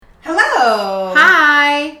Hello.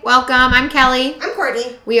 Hi. Welcome. I'm Kelly. I'm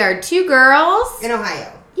Courtney. We are two girls. In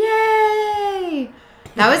Ohio. Yay.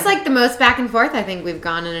 That was like the most back and forth I think we've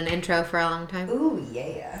gone in an intro for a long time. Ooh,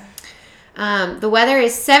 yeah. The weather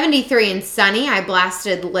is 73 and sunny. I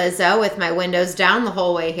blasted Lizzo with my windows down the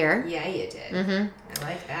whole way here. Yeah, you did. Mm-hmm. I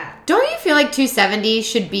like that. Don't you feel like 270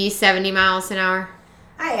 should be 70 miles an hour?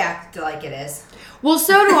 I act like it is. Well,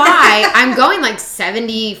 so do I. I'm going like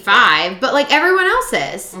 75, but like everyone else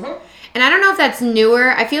is. Mm-hmm. And I don't know if that's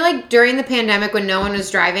newer. I feel like during the pandemic when no one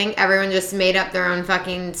was driving, everyone just made up their own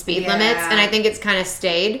fucking speed limits. And I think it's kind of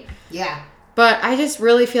stayed. Yeah. But I just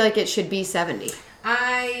really feel like it should be 70.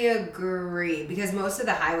 I agree. Because most of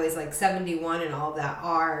the highways, like 71 and all of that,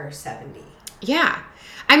 are 70. Yeah.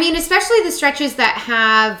 I mean, especially the stretches that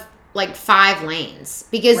have like 5 lanes.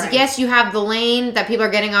 Because yes, you have the lane that people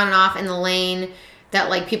are getting on and off and the lane that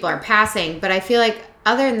like people are passing. But I feel like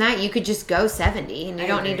other than that, you could just go 70 and you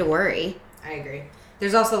don't need to worry. I agree.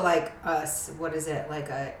 There's also like what is it? Like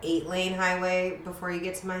a 8-lane highway before you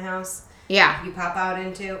get to my house. Yeah. You pop out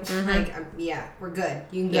into. Mm-hmm. Like, yeah, we're good.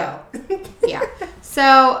 You can go. Yeah. So,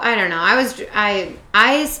 I don't know.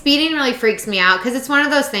 I speeding really freaks me out because it's one of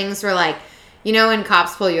those things where like, you know, when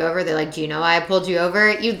cops pull you over, they're like, do you know why I pulled you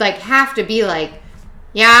over? You'd like have to be like,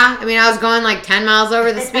 yeah, I mean, I was going like 10 miles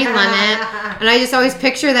over the speed limit. And I just always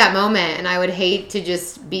picture that moment. And I would hate to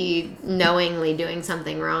just be knowingly doing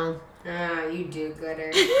something wrong. You do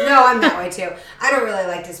gooder. No, I'm that way too. I don't really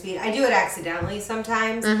like to speed. I do it accidentally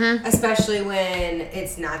sometimes, especially when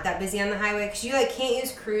it's not that busy on the highway. Because you like can't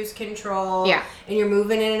use cruise control. Yeah. And you're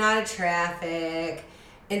moving in and out of traffic.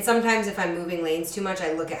 And sometimes if I'm moving lanes too much,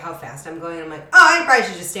 I look at how fast I'm going. And I'm like, oh, I probably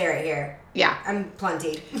should just stay right here. Yeah. I'm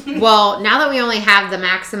plenty. Well, now that we only have the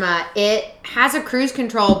Maxima, it has a cruise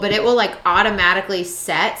control, but it will like automatically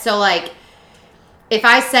set. So like if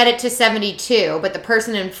I set it to 72, but the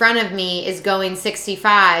person in front of me is going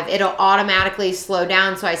 65, it'll automatically slow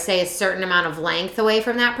down so I stay a certain amount of length away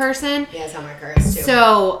from that person. Yeah, that's how my car is too.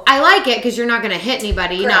 So I like it because you're not going to hit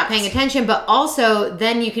anybody, you're not Correct. paying attention, but also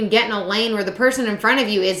then you can get in a lane where the person in front of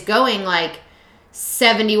you is going like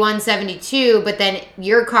 71, 72, but then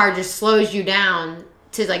your car just slows you down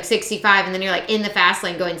to like 65, and then you're like in the fast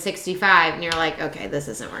lane going 65, and you're like, okay, this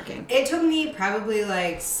isn't working. It took me probably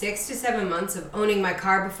like 6 to 7 months of owning my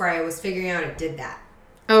car before I was figuring out it did that.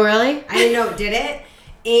 Oh, really? I didn't know it did it,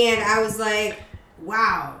 and I was like,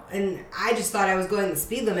 wow. And I just thought I was going the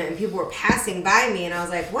speed limit, and people were passing by me, and I was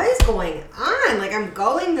like, what is going on? Like, I'm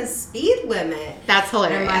going the speed limit. That's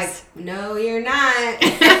hilarious. And I'm like, no, you're not.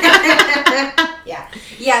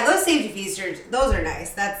 Yeah, those safety features, those are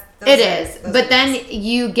nice. But then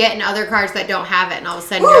you get in other cars that don't have it, and all of a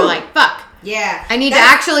sudden you're like, fuck. Yeah. I need to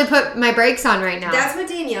actually put my brakes on right now. That's what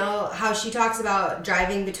Danielle, how she talks about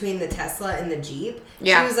driving between the Tesla and the Jeep.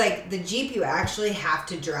 Yeah. She was like, the Jeep you actually have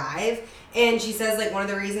to drive. And she says like one of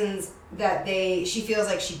the reasons that she feels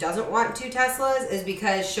like she doesn't want 2 Teslas is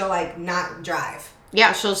because she'll like not drive.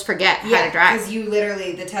 Yeah, she'll just forget how to drive. Because you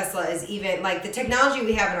literally, the Tesla is even, like, the technology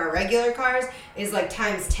we have in our regular cars is, like,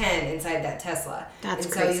 times 10 inside that Tesla. That's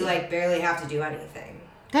crazy. crazy. So you, like, barely have to do anything.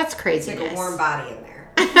 That's crazy. It's like a warm body in there.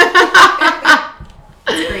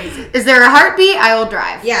 It's crazy. Is there a heartbeat? I will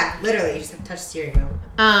drive. Yeah, literally. You just have to touch the steering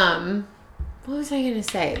wheel. What was I going to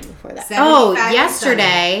say before that? 75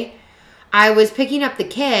 yesterday I was picking up the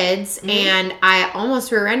kids, and I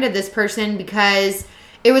almost rear-ended this person because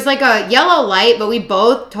it was like a yellow light, but we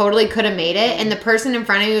both totally could have made it. And the person in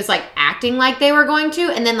front of me was like acting like they were going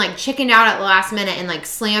to, and then like chickened out at the last minute and like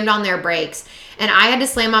slammed on their brakes. And I had to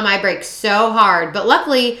slam on my brakes so hard. But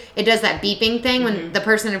luckily, it does that beeping thing when the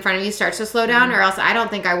person in front of you starts to slow down, or else I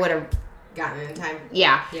don't think I would have gotten it in time.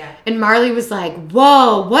 Yeah. Yeah. And Marley was like,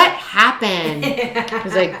 whoa, what happened? I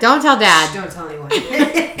was like, don't tell Dad. Don't tell anyone.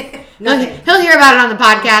 He'll hear about it on the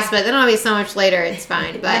podcast, but then it'll be so much later. It's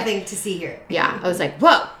fine. But nothing to see here. Yeah. I was like,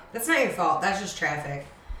 whoa. That's not your fault. That's just traffic.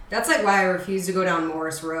 That's like why I refuse to go down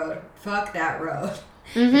Morris Road. Fuck that road.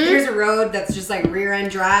 If there's a road that's just like rear end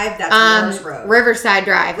drive, that's Morris Road. Riverside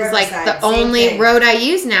Drive is like the only road I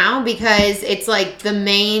use now because it's like the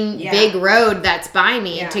main big road that's by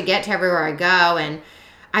me to get to everywhere I go. And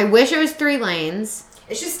I wish it was 3 lanes.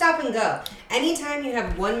 It's just stop and go. Anytime you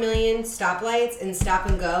have 1 million stoplights and stop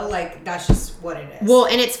and go, like, that's just what it is. Well,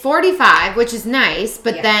 and it's 45, which is nice,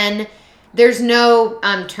 but then there's no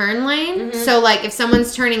turn lane. So, like, if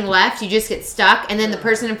someone's turning left, you just get stuck, and then the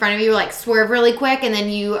person in front of you, like, swerve really quick, and then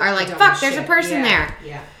you are like, fuck, there's a person there.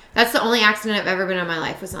 Yeah. That's the only accident I've ever been in my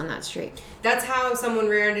life was on that street. That's how someone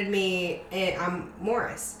rear-ended me on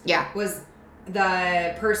Morris. Yeah. Was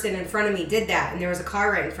the person in front of me did that, and there was a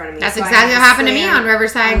car right in front of me. That's exactly what happened to me on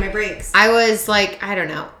Riverside. On my brakes. I was like, I don't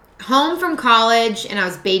know. home from college, and I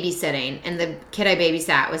was babysitting, and the kid I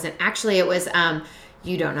babysat it was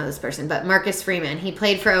you don't know this person, but Marcus Freeman. He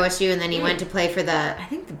played for OSU, and then he went to play for I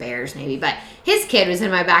think the Bears maybe, but his kid was in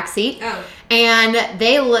my back seat. Oh. And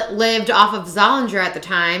they lived off of Zollinger at the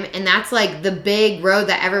time, and that's like the big road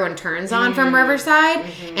that everyone turns on from Riverside.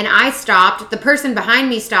 And I stopped, the person behind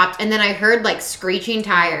me stopped, and then I heard like screeching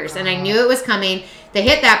tires, and I knew it was coming. They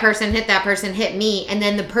hit that person, hit me, and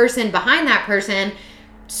then the person behind that person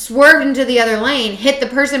swerved into the other lane, hit the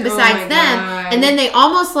person besides them, God. and then they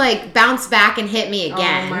almost like bounced back and hit me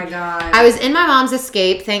again. Oh my God. I was in my mom's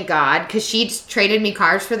Escape, thank God, because she traded me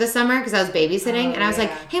cars for the summer because I was babysitting, and I was like,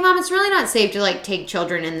 hey mom, it's really not safe to like take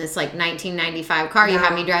children in this like 1995 car you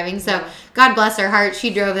have me driving, so God bless her heart, she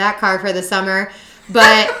drove that car for the summer.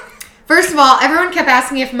 But first of all, everyone kept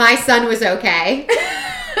asking if my son was okay.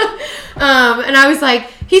 And I was like,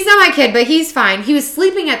 he's not my kid, but he's fine. He was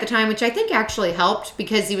sleeping at the time, which I think actually helped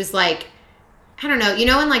because he was like, I don't know. You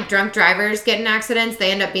know when like drunk drivers get in accidents,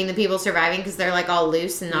 they end up being the people surviving because they're like all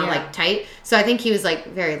loose and not like tight. So I think he was like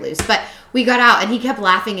very loose. But we got out and he kept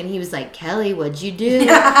laughing and he was like, Kelly, what'd you do?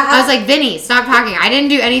 I was like, Vinny, stop talking. I didn't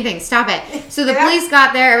do anything. Stop it. So the police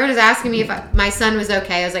got there. Everyone was asking me if my son was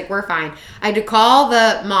okay. I was like, we're fine. I had to call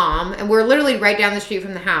the mom, and we're literally right down the street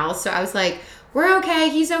from the house. So I was like, we're okay,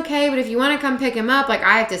 he's okay, but if you want to come pick him up, like,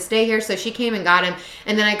 I have to stay here. So she came and got him,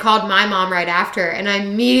 and then I called my mom right after, and I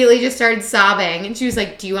immediately just started sobbing, and she was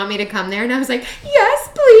like, do you want me to come there? And I was like, yes,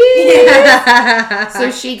 please. Yeah.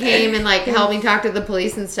 So she came and, like, helped me talk to the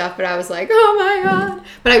police and stuff, but I was like, oh my God.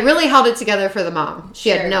 But I really held it together for the mom. She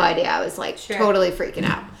had no idea. I was, like, totally freaking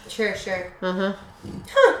out. Sure. Uh-huh.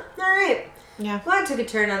 Huh, all right. Yeah. Well, I took a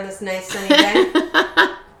turn on this nice sunny day.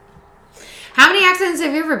 How many accidents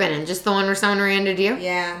have you ever been in? Just the one where someone ran-ended you?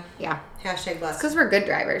 Yeah. Yeah. Hashtag blessed. Because we're good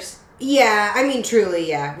drivers. Yeah, I mean, truly,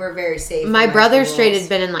 yeah. We're very safe. My brother straight had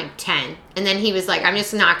been in like 10. And then he was like, I'm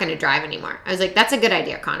just not going to drive anymore. I was like, that's a good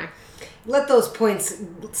idea, Connor. Let those points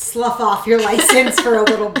slough off your license for a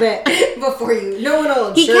little bit before you. No one will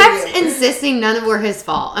insure you. He kept insisting none of them were his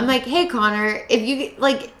fault. I'm like, hey, Connor,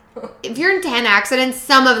 if you're in 10 accidents,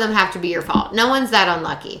 some of them have to be your fault. No one's that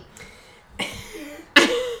unlucky.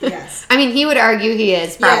 Yes. I mean, he would argue he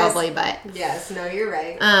is probably, but. Yes, no, you're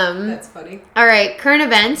right. That's funny. All right, current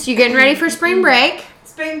events. You getting ready for spring break?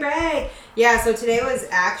 Spring break. Yeah, so today was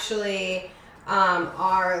actually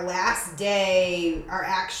our last day,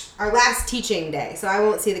 our last teaching day. So I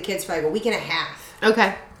won't see the kids for like a week and a half.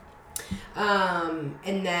 Okay.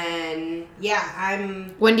 And then,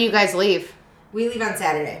 When do you guys leave? We leave on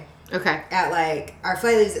Saturday. Okay. Our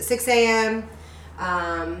flight leaves at 6 a.m.,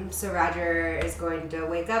 so Roger is going to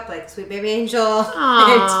wake up like a sweet baby angel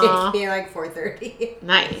and take me like 4:30.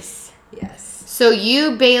 Nice. Yes. So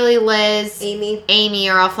you, Bailey, Liz, Amy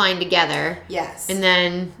are all flying together. Yes. And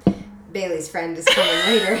then Bailey's friend is coming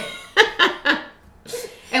later.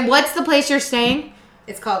 And what's the place you're staying?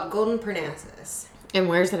 It's called Golden Parnassus. And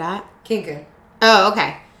where's it at? Cancun. Oh,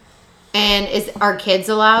 okay. And are kids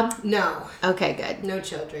allowed? No. Okay, good. No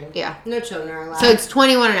children. Yeah. No children are allowed. So it's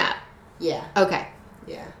 21 and up. Yeah. Okay.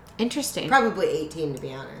 Yeah. Interesting. Probably 18 to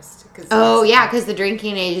be honest. Because the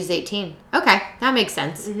drinking age is 18. Okay, that makes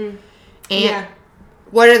sense. Mm-hmm. And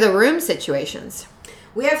what are the room situations?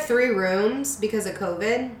 We have 3 rooms because of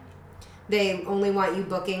COVID. They only want you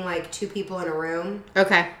booking like 2 people in a room.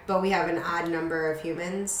 Okay. But we have an odd number of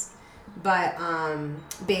humans. But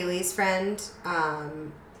Bailey's friend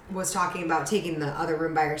was talking about taking the other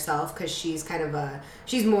room by herself because she's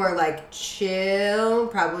she's more like chill,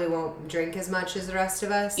 probably won't drink as much as the rest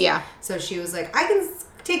of us. Yeah. So she was like, I can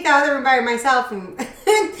take the other room by myself. And Liz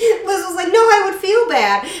was like, no, I would feel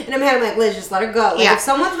bad. And I'm like, Liz, just let her go. Like, if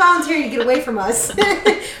someone's volunteering to get away from us,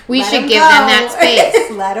 we should give them that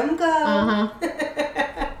space. Let them go. Uh-huh.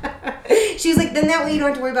 She was like, then that way you don't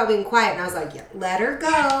have to worry about being quiet. And I was like, yeah, let her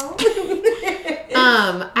go.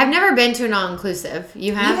 I've never been to an all-inclusive.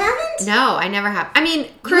 You have? You haven't? No, I never have. I mean,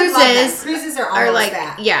 cruises are almost like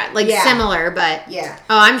that. Yeah, similar, but yeah.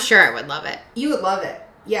 Oh, I'm sure I would love it. You would love it.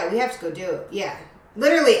 Yeah, we have to go do it. Yeah.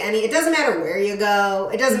 Literally it doesn't matter where you go.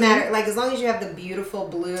 It doesn't matter, like, as long as you have the beautiful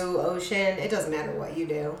blue ocean, it doesn't matter what you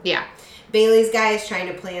do. Yeah. Bailey's guy is trying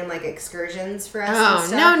to plan, like, excursions for us and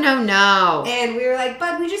stuff. No. And we were like,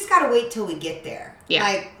 bud, we just gotta wait till we get there. Yeah.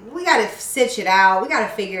 Like, we gotta stitch it out. We gotta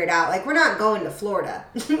figure it out. Like, we're not going to Florida.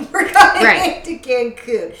 We're going to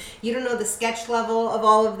Cancun. You don't know the sketch level of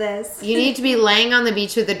all of this. You need to be laying on the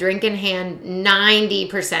beach with a drink in hand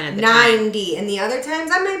 90% of the time. 90. And the other times,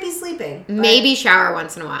 I might be sleeping. Maybe shower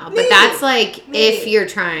once in a while. But that's like if you're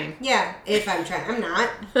trying. Yeah, if I'm trying. I'm not.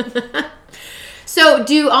 So,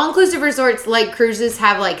 do all-inclusive resorts like cruises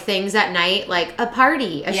have like things at night, like a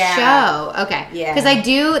party, a show? Okay. Yeah. Because I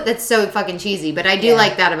do. That's so fucking cheesy, but I do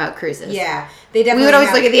like that about cruises. Yeah. They definitely we would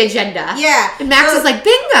always look at the agenda. Yeah. And Max is like,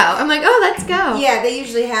 bingo. I'm like, oh, let's go. Yeah, they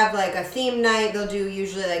usually have like a theme night. They'll do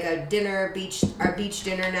usually like a beach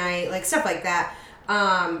dinner night, like stuff like that.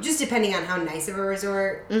 Just depending on how nice of a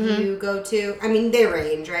resort you go to. I mean, they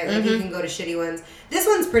range, right? Like you can go to shitty ones. This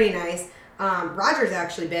one's pretty nice. Roger's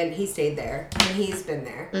actually been, he stayed there, and he's been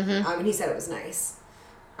there. And he said it was nice.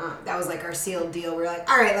 That was like our sealed deal. We're like,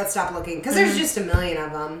 all right, let's stop looking. Because there's just a million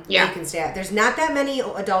of them that you can stay at. There's not that many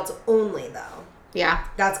adults only, though. Yeah.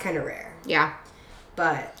 That's kind of rare. Yeah.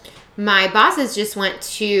 But my bosses just went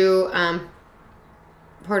to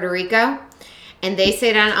Puerto Rico. And they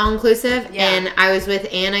stayed on all-inclusive. Yeah. And I was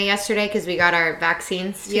with Anna yesterday because we got our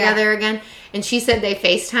vaccines together again. And she said they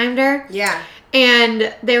FaceTimed her. Yeah.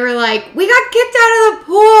 And they were like, we got kicked out of the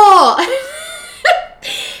pool. And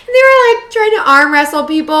they were like trying to arm wrestle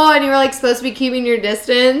people. And you were like supposed to be keeping your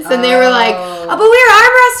distance. And they were like, oh, but we were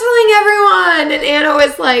arm wrestling everyone. And Anna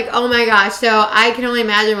was like, oh my gosh. So I can only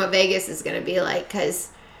imagine what Vegas is going to be like because...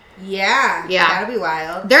 Yeah. That'll be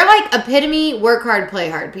wild. They're like epitome work hard, play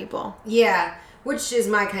hard people. Yeah. Which is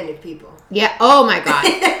my kind of people. Yeah. Oh my God.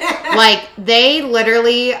 Like they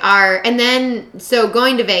literally are. And then, so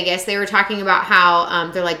going to Vegas, they were talking about how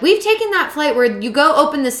they're like, we've taken that flight where you go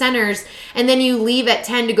open the centers and then you leave at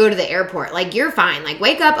 10 to go to the airport. Like you're fine. Like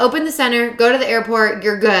wake up, open the center, go to the airport,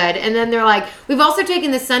 you're good. And then they're like, we've also taken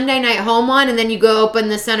the Sunday night home one and then you go open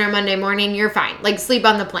the center Monday morning, you're fine. Like sleep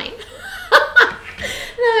on the plane.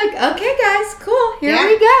 And I'm like, okay guys, cool. Here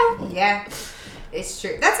we go. Yeah. It's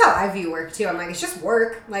true. That's how I view work too. I'm like, it's just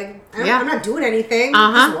work. Like, I'm not doing anything.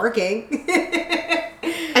 I'm just working.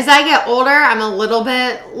 As I get older, I'm a little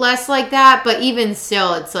bit less like that. But even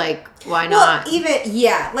still, it's like, why not?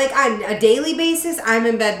 Like on a daily basis, I'm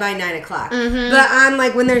in bed by 9 o'clock. But on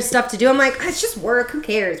like when there's stuff to do, I'm like, it's just work. Who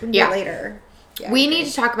cares? We can do it later. Yeah, we need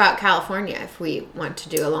to talk about California if we want to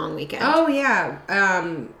do a long weekend. Oh, yeah.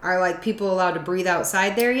 Are like people allowed to breathe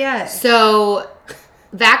outside there yet? So...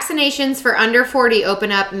 vaccinations for under 40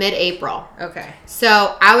 open up mid-April. Okay.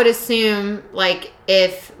 So I would assume, like,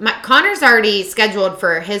 if... Connor's already scheduled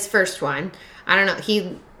for his first one. I don't know.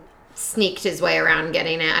 He sneaked his way around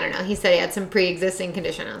getting it. I don't know. He said he had some pre-existing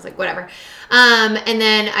condition. I was like, whatever. And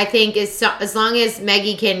then I think as long as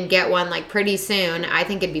Maggie can get one, like, pretty soon, I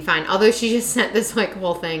think it'd be fine. Although she just sent this, like,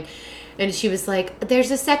 whole thing. And she was like,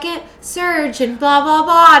 there's a second surge and blah, blah,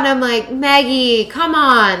 blah. And I'm like, Maggie, come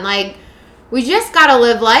on. Like... we just gotta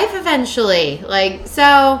live life eventually. Like,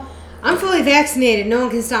 so... I'm fully vaccinated. No one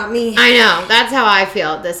can stop me. I know. That's how I feel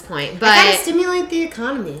at this point. But I gotta stimulate the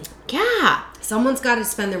economy. Yeah. Someone's gotta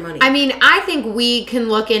spend their money. I mean, I think we can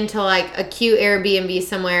look into, like, a cute Airbnb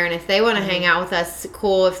somewhere, and if they want to hang out with us,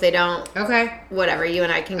 cool. If they don't... okay. Whatever. You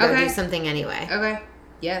and I can go do something anyway. Okay.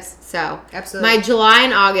 Yes. So, absolutely. My July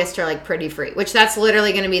and August are like pretty free, which that's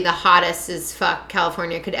literally going to be the hottest as fuck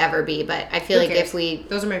California could ever be. But I feel like if we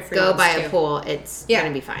those are my free go by a pool, it's going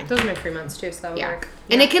to be fine. Those are my 3 months too, so that would work.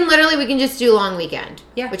 And it can literally, we can just do a long weekend.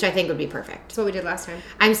 Yeah. Which I think would be perfect. That's what we did last time.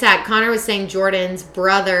 I'm sad. Connor was saying Jordan's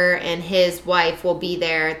brother and his wife will be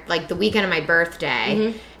there like the weekend of my birthday.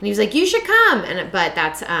 And he was like, you should come. But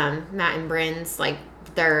that's Matt and Bryn's like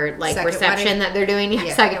their like second reception wedding that they're doing.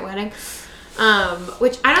 Yeah, second wedding.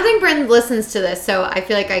 Which I don't think Bryn listens to this, so I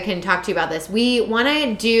feel like I can talk to you about this. We want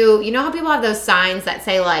to do, you know how people have those signs that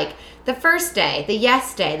say like the first day, the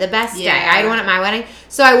yes day, the best day. I had one at my wedding.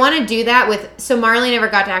 So I want to do that so Marley never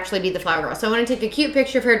got to actually be the flower girl. So I want to take a cute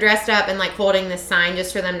picture of her dressed up and like holding this sign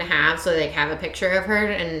just for them to have so they have a picture of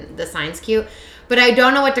her and the sign's cute. But I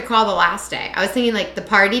don't know what to call the last day. I was thinking like the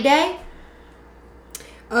party day.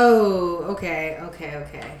 Oh, okay.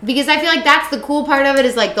 Because I feel like that's the cool part of it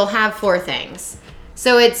is like they'll have 4 things.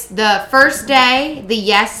 So it's the first day, the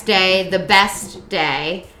yes day, the best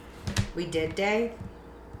day. We did day?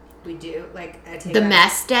 We do? Like, I take the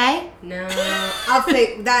mess day? No. I'll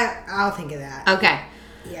think of that. Okay.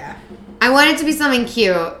 Yeah. I want it to be something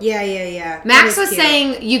cute. Yeah. Max was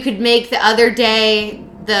saying you could make the other day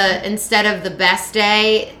instead of the best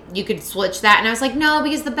day, you could switch that. And I was like, no,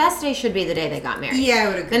 because the best day should be the day they got married. Yeah, I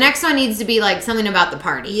would agree. The next one needs to be like something about the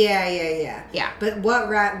party. Yeah. But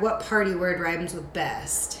what party word rhymes with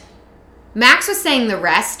best? Max was saying the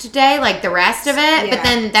rest day, like the rest of it, but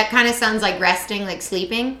then that kind of sounds like resting, like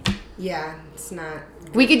sleeping. Yeah, it's not.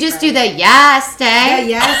 We could just do the yes day. The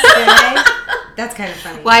yes day. That's kind of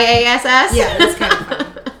funny. YASS? Yeah, that's kind of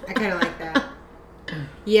fun. I kind of like that.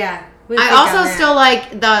 Yeah. I also still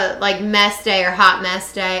like the like mess day or hot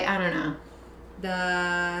mess day. I don't know.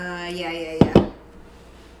 Yeah.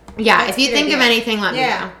 Yeah, That's if you a good think of idea. anything, let me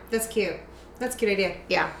know. That's cute. That's a good idea.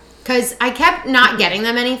 Yeah. Because I kept not getting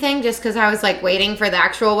them anything just because I was like waiting for the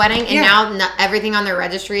actual wedding. And now everything on their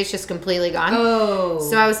registry is just completely gone. Oh.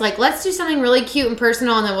 So I was like, let's do something really cute and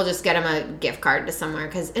personal and then we'll just get them a gift card to somewhere.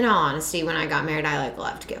 Because in all honesty, when I got married, I like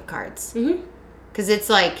loved gift cards. Because it's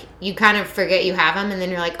like you kind of forget you have them and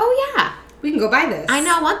then you're like, oh yeah. We can go buy this. I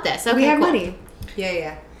now want this. Okay, we have cool. money.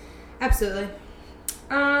 Yeah. Absolutely.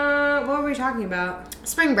 What were we talking about?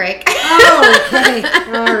 Spring break. Oh, okay.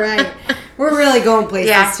 All right. We're really going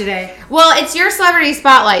places today. Well, it's your celebrity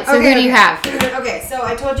spotlight, so who do you have? Okay, so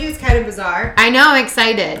I told you it's kind of bizarre. I know, I'm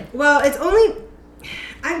excited. Well, it's only...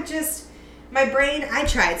 My brain, I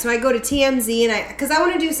tried. So I go to TMZ and because I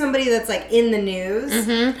want to do somebody that's like in the news.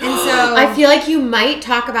 And so... I feel like you might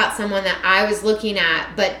talk about someone that I was looking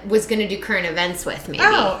at, but was going to do current events with, maybe.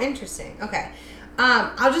 Oh, interesting. Okay.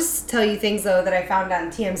 I'll just tell you things, though, that I found on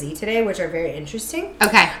TMZ today, which are very interesting.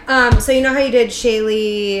 Okay. So you know how you did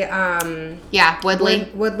Shaylee...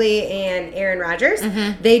 Woodley and Aaron Rodgers?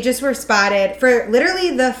 They just were spotted for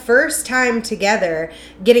literally the first time together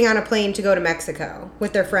getting on a plane to go to Mexico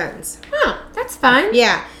with their friends. Oh, that's fun.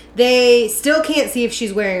 Yeah. They still can't see if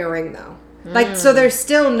she's wearing a ring, though. Like, so there's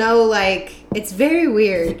still no, like... It's very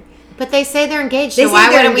weird. But they say they're engaged, They so say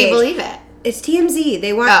why they're wouldn't we engaged. believe it? It's TMZ.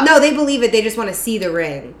 They want... No, they believe it. They just want to see the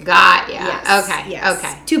ring. Got ya. Yes. Okay. Yes.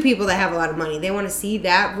 Okay. Two people that have a lot of money. They want to see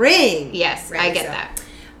that ring. Yes, Right, I get so. that.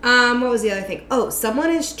 What was the other thing? Oh, someone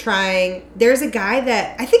is trying... There's a guy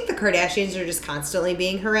that... I think the Kardashians are just constantly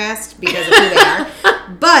being harassed because of who they are.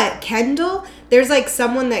 But Kendall... There's, like,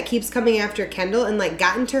 someone that keeps coming after Kendall and, like,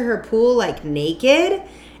 got into her pool, like, naked.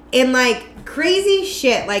 And, like, crazy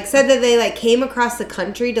shit. Like, said that they, like, came across the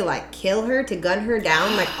country to, like, kill her, to gun her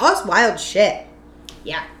down. Like, all this wild shit.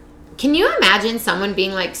 Yeah. Can you imagine someone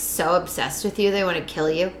being, like, so obsessed with you they want to kill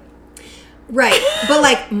you? Right. But,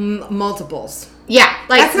 like, multiples. Yeah,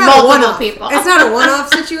 like That's not multiple a one-off. people. It's not a one-off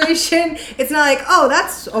situation. It's not like, oh,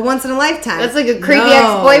 that's a once-in-a-lifetime. That's like a creepy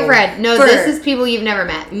ex-boyfriend. No, this is people you've never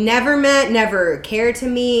met. Never cared to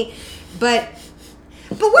meet. But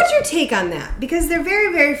what's your take on that? Because they're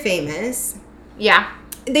very, very famous. Yeah.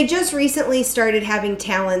 They just recently started having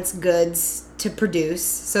talents goods to produce.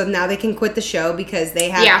 So now they can quit the show because they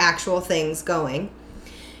have actual things going.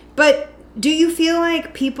 But do you feel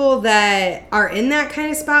like people that are in that kind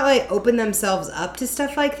of spotlight open themselves up to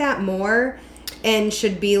stuff like that more and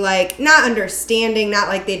should be like, not understanding, not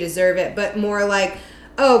like they deserve it, but more like,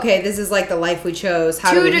 oh, okay, this is like the life we chose.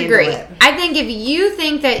 How do we handle it? I think if you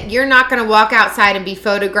think that you're not going to walk outside and be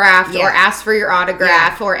photographed or ask for your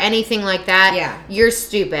autograph or anything like that, you're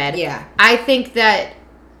stupid. Yeah. I think that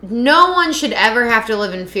no one should ever have to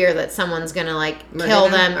live in fear that someone's going to like kill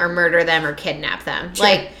them or murder them or kidnap them. Sure.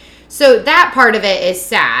 Like, so that part of it is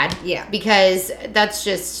sad. Yeah. Because that's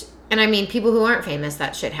just, and I mean, people who aren't famous,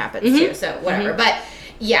 that shit happens too. So whatever. But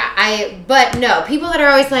yeah, but no, people that are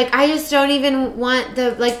always like, I just don't even want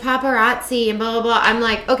the like paparazzi and blah, blah, blah. I'm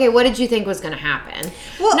like, okay, what did you think was going to happen?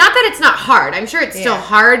 Well, not that it's not hard. I'm sure it's still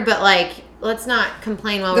hard, but like, let's not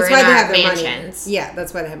complain while we're in our mansions. Money. Yeah,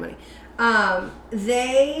 that's why they have money.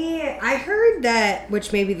 I heard that,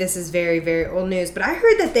 which maybe this is very, very old news, but I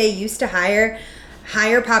heard that they used to hire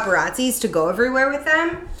paparazzis to go everywhere with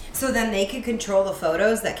them so then they could control the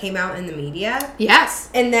photos that came out in the media.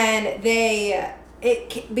 Yes. And then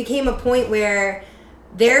it became a point where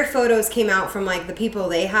their photos came out from like the people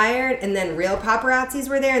they hired and then real paparazzis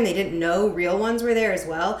were there and they didn't know real ones were there as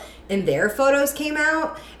well. And their photos came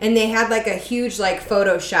out and they had like a huge like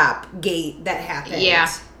Photoshop gate that happened. Yeah.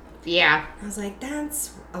 Yeah. I was like,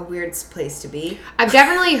 that's a weird place to be. I've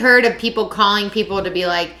definitely heard of people calling people to be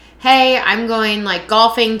like, hey, I'm going like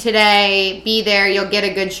golfing today. Be there. You'll get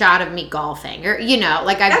a good shot of me golfing. Or, you know,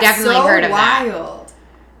 like I've definitely heard of that. That's wild.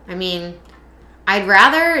 I mean, I'd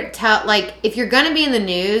rather like, if you're going to be in the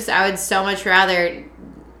news, I would so much rather,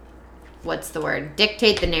 what's the word?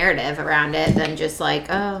 Dictate the narrative around it than just like,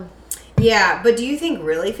 oh. Yeah, but do you think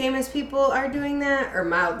really famous people are doing that or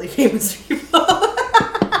mildly famous people?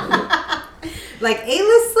 Like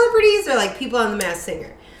A-list celebrities or like people on The Masked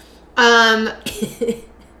Singer?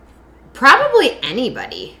 Probably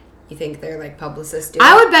anybody. You think they're like publicists?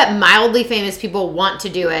 I would bet mildly famous people want to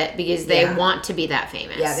do it because they want to be that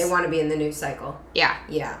famous. Yeah, they want to be in the news cycle. Yeah.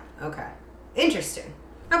 Yeah. Okay. Interesting.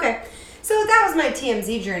 Okay. So that was my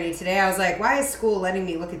TMZ journey today. I was like, why is school letting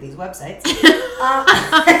me look at these websites?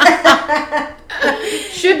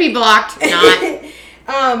 Should be blocked, not.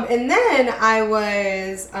 And then I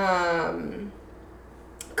was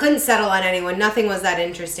couldn't settle on anyone. Nothing was that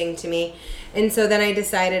interesting to me. And so then I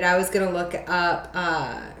decided I was going to look up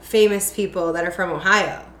famous people that are from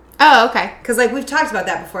Ohio. Oh, okay. Because, like, we've talked about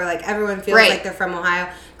that before. Like, everyone feels like they're from Ohio.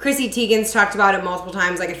 Chrissy Teigen's talked about it multiple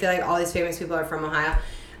times. Like, I feel like all these famous people are from Ohio.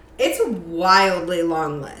 It's a wildly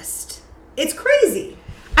long list. It's crazy.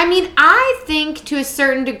 I mean, I think to a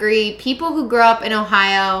certain degree, people who grow up in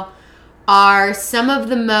Ohio are some of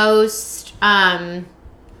the most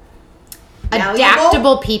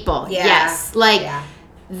adaptable people. Yeah. Yes. Like,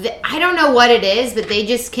 I don't know what it is, but they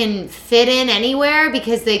just can fit in anywhere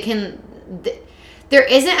because they can... there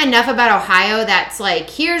isn't enough about Ohio that's like,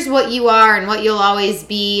 here's what you are and what you'll always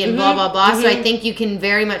be and blah, blah, blah. So I think you can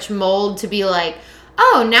very much mold to be like,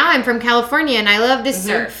 oh, now I'm from California and I love to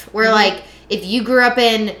surf. Where like, if you grew up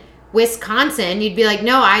in Wisconsin, you'd be like,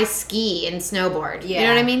 no, I ski and snowboard. Yeah. You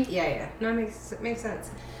know what I mean? Yeah. No, it makes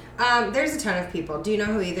sense. There's a ton of people. Do you know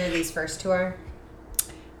who either of these first two are?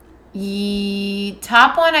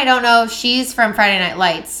 Top one, I don't know. She's from Friday Night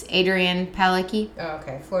Lights, Adrienne Palicki. Oh,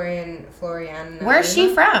 okay. Florian. Where's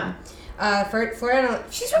she from? Florian.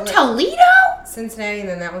 She's from Toledo? Cincinnati, and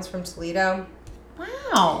then that one's from Toledo.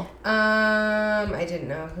 Wow. I didn't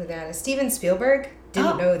know who that is. Steven Spielberg.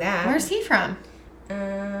 Didn't know that. Where's he from?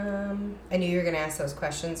 I knew you were going to ask those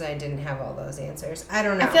questions. I didn't have all those answers. I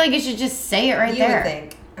don't know. I feel like you should just say it right there. You would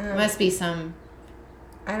think. Must be some...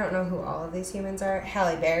 I don't know who all of these humans are.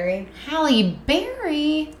 Halle Berry. Halle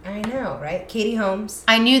Berry? I know, right? Katie Holmes.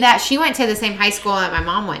 I knew that. She went to the same high school that my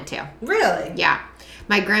mom went to. Really? Yeah.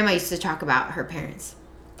 My grandma used to talk about her parents.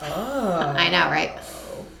 Oh. I know, right?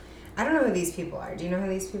 I don't know who these people are. Do you know who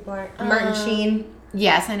these people are? Martin Sheen.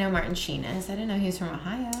 Yes, I know Martin Sheen is. I didn't know he was from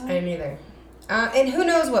Ohio. I didn't either. And who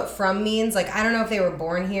knows what from means? Like, I don't know if they were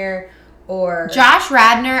born here or... Josh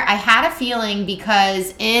Radnor, I had a feeling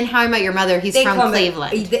because in How I Met Your Mother, he's from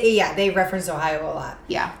Cleveland. They reference Ohio a lot.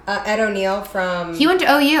 Yeah. Ed O'Neill from... He went to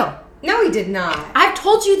OU. No, he did not. I've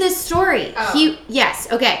told you this story. Oh. Yes,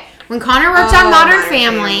 okay. When Connor worked on Modern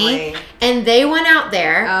Family, and they went out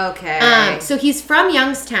there. Okay. So he's from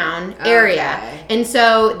Youngstown area. Okay. And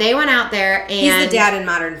so they went out there and... He's the dad in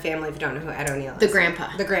Modern Family, if you don't know who Ed O'Neill is. The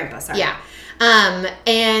grandpa. The grandpa, sorry. Yeah.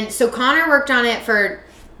 And so Connor worked on it for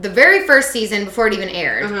the very first season before it even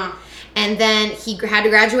aired. Uh-huh. And then he had to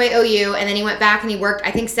graduate OU, and then he went back and he worked,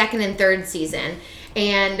 I think, second and third season.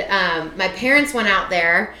 And my parents went out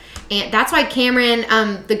there, and that's why Cameron,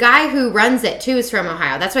 the guy who runs it, too, is from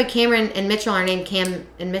Ohio. That's why Cameron and Mitchell are named Cam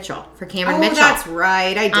and Mitchell, for Cameron Mitchell. Oh, that's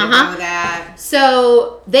right. I did know that.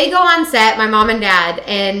 So they go on set, my mom and dad,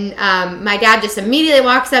 and my dad just immediately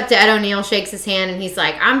walks up to Ed O'Neill, shakes his hand, and he's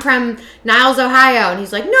like, I'm from Niles, Ohio. And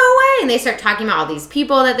he's like, no way. And they start talking about all these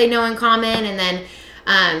people that they know in common. And then,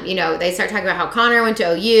 they start talking about how Connor went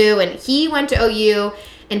to OU, and he went to OU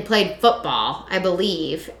and played football, I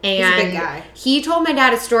believe. And he's a big guy. He told my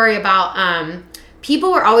dad a story about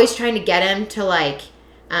people were always trying to get him to, like,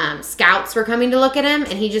 scouts were coming to look at him,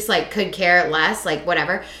 and he just, like, could care less, like,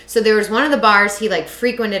 whatever. So there was one of the bars he, like,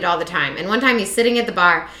 frequented all the time. And one time he's sitting at the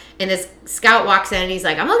bar, and this scout walks in, and he's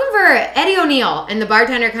like, I'm looking for Eddie O'Neill. And the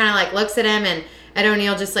bartender kind of, like, looks at him, and Ed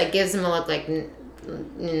O'Neill just, like, gives him a look like...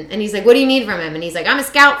 And he's like, what do you need from him? And he's like, I'm a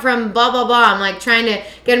scout from blah, blah, blah. I'm, like, trying to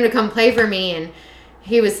get him to come play for me. And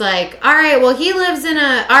he was like, all right, well, he lives in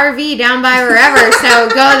a RV down by wherever, so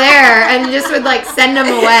go there. And just would, like, send him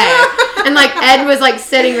away. And, like, Ed was, like,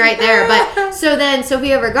 sitting right there. But so then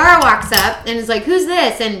Sofia Vergara walks up and is like, who's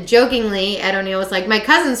this? And jokingly, Ed O'Neill was like, my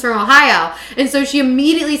cousin's from Ohio. And so she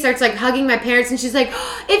immediately starts, like, hugging my parents. And she's like,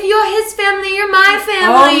 oh, if you're his family, you're my family.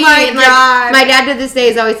 Oh, my and, like, God. my dad to this day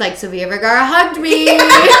is always like, Sofia Vergara hugged me.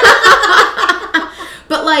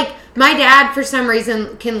 But, like, my dad, for some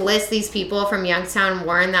reason, can list these people from Youngstown and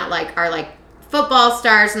Warren that, like, are, like, football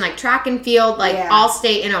stars and, like, track and field, like, all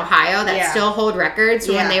state in Ohio that still hold records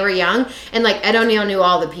from when they were young. And, like, Ed O'Neill knew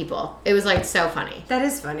all the people. It was, like, so funny. That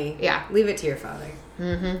is funny. Yeah. Leave it to your father.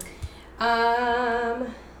 Mm-hmm. I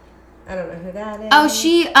don't know who that is. Oh,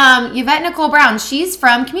 she, Yvette Nicole Brown. She's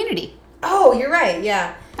from Community. Oh, you're right.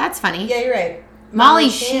 Yeah. That's funny. Yeah, you're right. Molly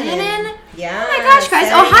Shannon. Yeah. Oh my gosh,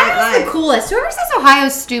 guys. Ohio's the coolest. Whoever says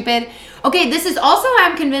Ohio's stupid. Okay, this is also why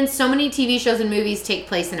I'm convinced so many TV shows and movies take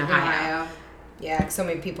place in Ohio. Yeah, so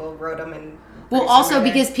many people wrote them and... Well, also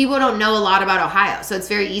because people don't know a lot about Ohio. So it's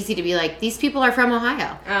very easy to be like, these people are from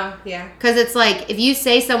Ohio. Oh, yeah. Because it's like, if you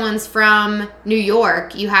say someone's from New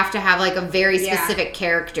York, you have to have like a very specific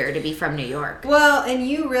character to be from New York. Well, and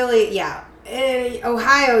you really, in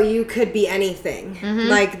Ohio, you could be anything. Mm-hmm.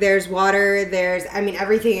 Like, there's water,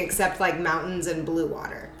 everything except, like, mountains and blue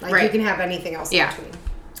water. Like, you can have anything else in between.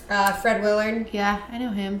 Fred Willard. Yeah, I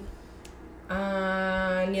know him.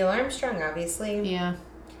 Neil Armstrong, obviously. Yeah.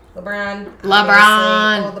 LeBron.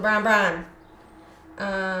 LeBron. Oh,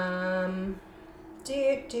 LeBron.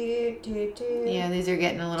 Yeah, these are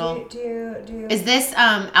getting a little... Do. Is this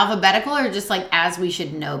alphabetical or just like as we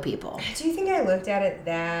should know people? Do you think I looked at it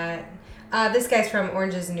that... this guy's from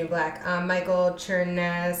Orange is the New Black. Michael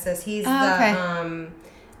Chernessis. He's okay.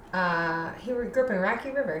 He grew up in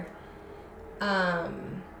Rocky River.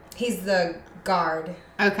 He's the guard.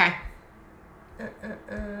 Okay.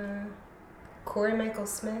 Corey Michael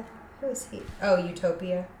Smith. Who is he? Oh,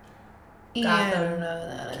 Utopia. Yeah, I don't know who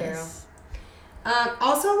that Carol. is.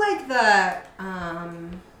 Also, like the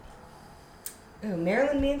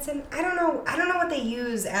Marilyn Manson. I don't know what they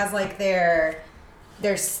use as like their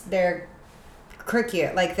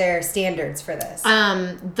curriculum, like their standards for this.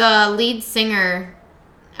 The lead singer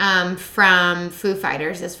from Foo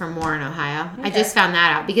Fighters is from Warren, Ohio. Okay. I just found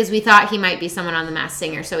that out because we thought he might be someone on The Masked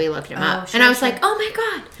Singer, so we looked him up. Sure, and I was like, oh my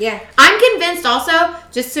God. Yeah. I'm convinced also,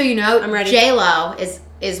 just so you know, I'm ready. J-Lo is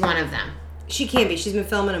one of them. She can be. She's been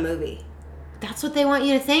filming a movie. That's what they want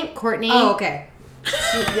you to think, Courtney. Oh, okay.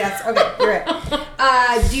 Yes, okay, you're right.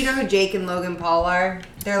 Do you know who Jake and Logan Paul are?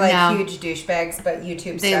 They're like huge douchebags, but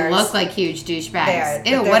YouTube stars. They look like huge douchebags.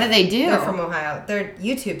 They are. Ew, what do they do? They're from Ohio. They're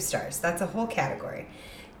YouTube stars. That's a whole category.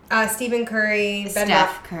 Stephen Curry. Ben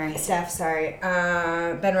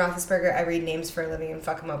Roethlisberger. I read names for a living and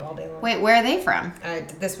fuck them up all day long. Wait, where are they from?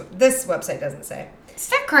 This website doesn't say.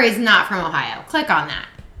 Steph Curry's not from Ohio. Click on that.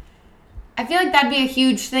 I feel like that'd be a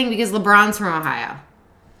huge thing because LeBron's from Ohio.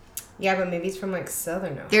 Yeah, but maybe he's from like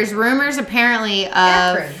Southern Ohio. There's rumors apparently of...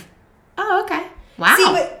 Akron. Oh, okay. Wow. I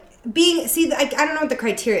don't know what the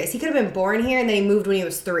criteria is. He could have been born here and then he moved when he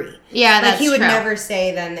was 3. Yeah, that's true. He would never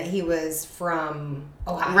say then that he was from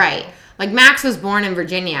Ohio. Right. Like Max was born in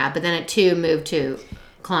Virginia, but then at 2 moved to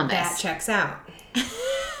Columbus. That checks out.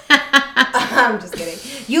 I'm just kidding.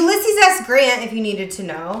 Ulysses S. Grant, if you needed to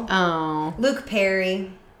know. Oh. Luke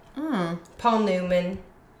Perry. Paul Newman.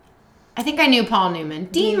 I think I knew Paul Newman.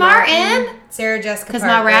 Dean Martin. Sarah Jessica Parker. Because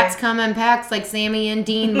my rats come in packs like Sammy and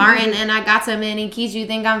Dean Martin, and I got so many keys you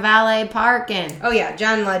think I'm valet parking. Oh, yeah.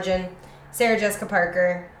 John Legend. Sarah Jessica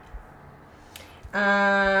Parker.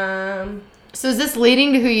 So is this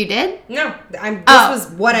leading to who you did? No. This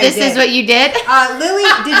was what I did. This is what you did? Lily,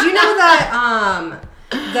 did you know that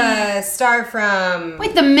the star from...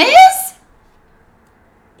 Wait, The Miz?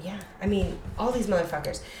 Yeah. I mean, all these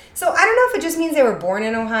motherfuckers. So I don't know if it just means they were born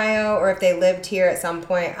in Ohio or if they lived here at some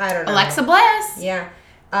point. I don't know. Alexa Bliss. Yeah.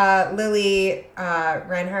 Lily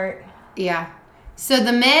Reinhart. Yeah. So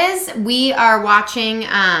The Miz, we are watching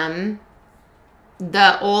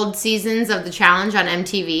the old seasons of The Challenge on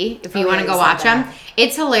MTV, if you want to go watch them.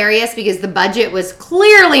 It's hilarious because the budget was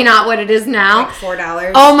clearly not what it is now. Like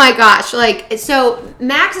 $4. Oh my gosh. Like, so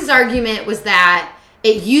Max's argument was that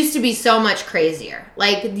it used to be so much crazier.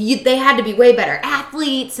 Like, they had to be way better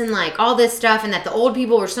athletes and, like, all this stuff, and that the old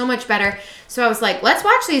people were so much better. So I was like, let's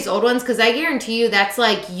watch these old ones, because I guarantee you that's,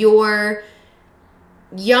 like, your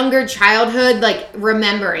younger childhood, like,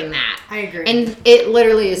 remembering that. I agree. And it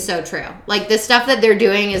literally is so true. Like, the stuff that they're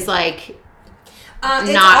doing is, like, it's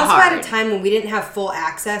not also hard. at a time when we didn't have full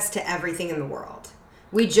access to everything in the world.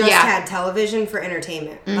 We just had television for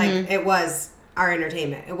entertainment. Mm-hmm. Like, it was... our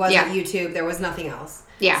entertainment. It wasn't YouTube. There was nothing else.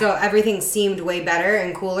 Yeah. So everything seemed way better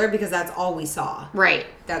and cooler because that's all we saw. Right.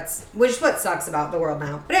 Which is what sucks about the world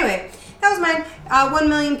now. But anyway, that was mine. 1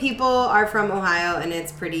 million people are from Ohio, and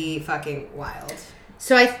it's pretty fucking wild.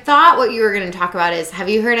 So I thought what you were going to talk about is, have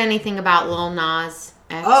you heard anything about Lil Nas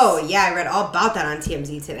X? Oh, yeah. I read all about that on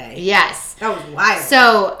TMZ today. Yes. That was wild.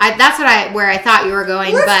 So that's where I thought you were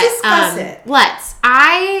going. Let's discuss it.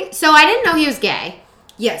 So I didn't know he was gay.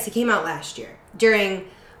 Yes, he came out last year during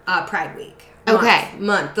Pride Week.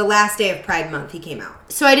 Month. The last day of Pride Month, he came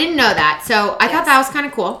out. So I didn't know that. So I thought that was kind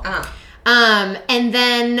of cool. And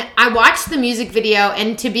then I watched the music video,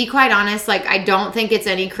 and to be quite honest, like, I don't think it's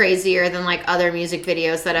any crazier than, like, other music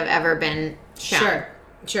videos that have ever been shown.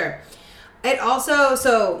 Sure. It also,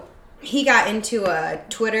 so he got into a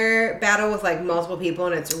Twitter battle with, like, multiple people,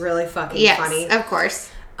 and it's really fucking funny. Yes, of course.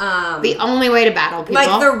 The only way to battle people.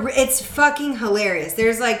 Like, it's fucking hilarious.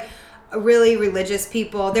 There's, like, really religious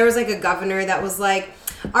people. There was, like, a governor that was like,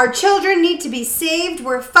 our children need to be saved.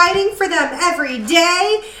 We're fighting for them every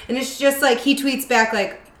day. And it's just like, he tweets back,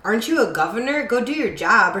 like, aren't you a governor? Go do your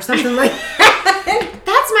job or something like that.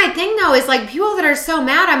 That's my thing, though, is, like, people that are so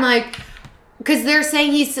mad, I'm like, because they're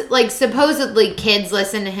saying he's, like, supposedly kids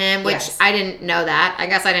listen to him, which I didn't know that. I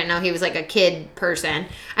guess I didn't know he was, like, a kid person.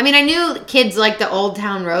 I mean, I knew kids like the Old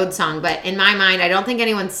Town Road song, but in my mind, I don't think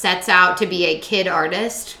anyone sets out to be a kid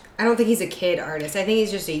artist. I don't think he's a kid artist. I think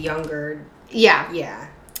he's just a younger... Yeah. Yeah.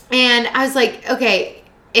 And I was like, okay,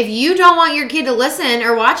 if you don't want your kid to listen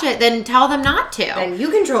or watch it, then tell them not to. And you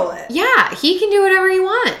control it. Yeah, he can do whatever he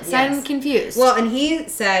wants. Yes. I'm confused. Well, and he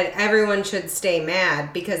said everyone should stay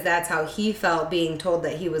mad because that's how he felt being told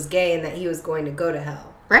that he was gay and that he was going to go to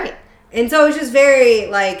hell. Right. And so it's just very,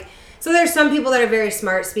 like... So there's some people that are very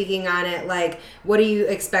smart speaking on it. Like, what do you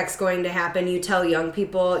expect's going to happen? You tell young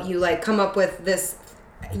people, you, like, come up with this...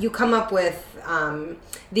 You come up with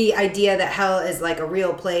the idea that hell is like a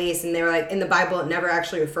real place, and they were like, in the Bible it never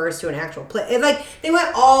actually refers to an actual place. Like, they went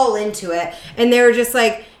all into it, and they were just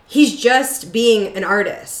like, he's just being an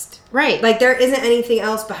artist. Right. Like, there isn't anything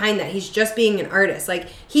else behind that. He's just being an artist. Like,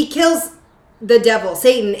 he kills the devil,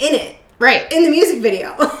 Satan, in it. Right. In the music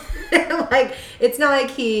video. Like, it's not like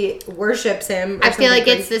he worships him. I feel like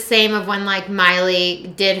it's the same of when, like,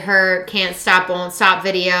 Miley did her Can't Stop, Won't Stop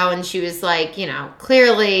video, and she was, like, you know,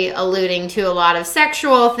 clearly alluding to a lot of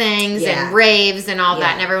sexual things and raves and all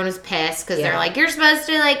that, and everyone was pissed because they're like, you're supposed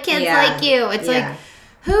to like kids like you. It's like,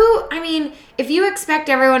 I mean, if you expect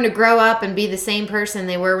everyone to grow up and be the same person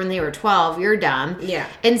they were when they were 12, you're dumb. Yeah.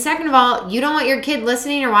 And second of all, you don't want your kid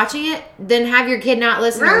listening or watching it, then have your kid not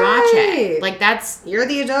listen or watch it. Like, that's... You're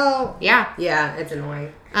the adult. Yeah. Yeah, it's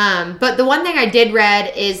annoying. But the one thing I did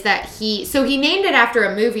read is that he named it after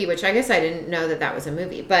a movie, which I guess I didn't know that was a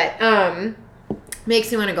movie, but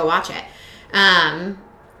makes me want to go watch it.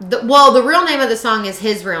 The real name of the song is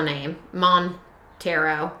his real name,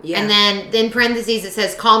 Montero. Yeah. And then in parentheses it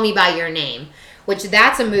says Call Me By Your Name, which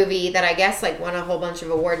that's a movie that I guess like won a whole bunch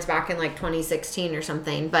of awards back in like 2016 or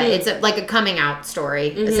something, but it's like a coming out story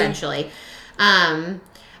essentially.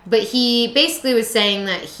 But he basically was saying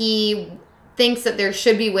that he thinks that there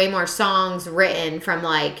should be way more songs written from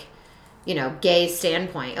like, you know, gay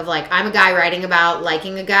standpoint of like, I'm a guy writing about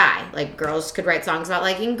liking a guy. Like, girls could write songs about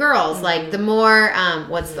liking girls. Like, the more,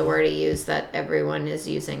 what's the word he used that everyone is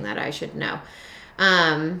using that I should know?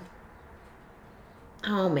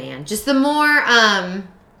 Oh man, just the more,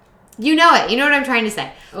 you know it. You know what I'm trying to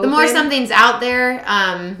say. The more something's out there,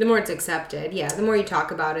 the more it's accepted. Yeah, the more you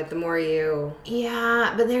talk about it, the more you...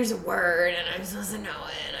 Yeah, but there's a word, and I'm supposed to know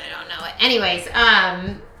it, and I don't know it. Anyways,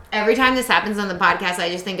 every time this happens on the podcast, I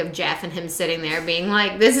just think of Jeff and him sitting there being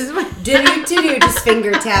like, this is what... Do-do-do-do, just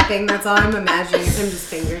finger tapping. That's all I'm imagining is him just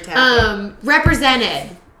finger tapping.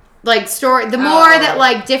 Represented. Like, story, the more that,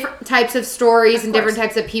 like, different types of stories and different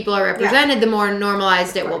types of people are represented, the more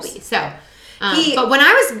normalized it will be. So, but when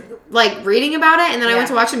I was, like, reading about it, and then I went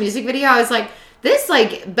to watch a music video, I was like, this,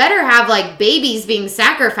 like, better have, like, babies being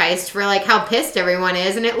sacrificed for, like, how pissed everyone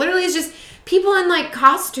is. And it literally is just people in, like,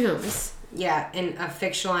 costumes. Yeah, in a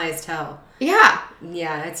fictionalized hell. Yeah.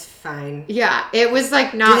 Yeah, it's fine. Yeah, it was,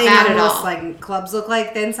 like, not bad at all. Like, clubs look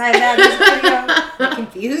like the inside of that music video? I'm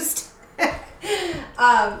confused.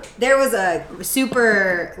 There was a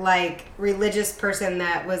super, like, religious person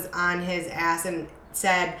that was on his ass and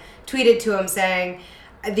tweeted to him saying,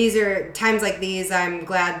 these are times like these, I'm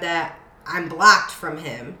glad that I'm blocked from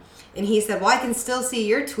him. And he said, well, I can still see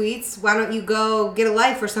your tweets. Why don't you go get a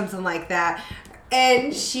life or something like that?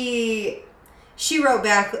 And she wrote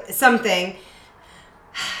back something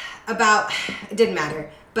about, it didn't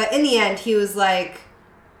matter. But in the end, he was like,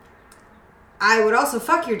 I would also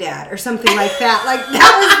fuck your dad or something like that. Like,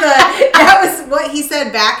 that was what he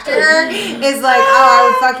said back to her, is like, oh, I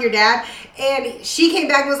would fuck your dad. And she came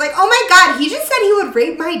back and was like, oh my God, he just said he would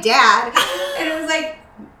rape my dad. And it was like,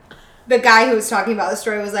 the guy who was talking about the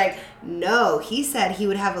story was like, no, he said he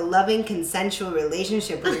would have a loving, consensual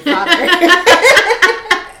relationship with your father.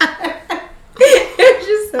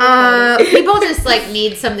 People just like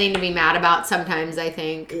need something to be mad about sometimes, I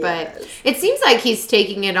think. Yes. But it seems like he's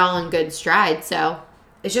taking it all in good stride, so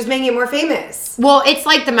it's just making it more famous. Well, it's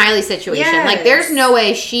like the Miley situation. Yes. Like, there's no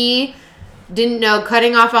way she didn't know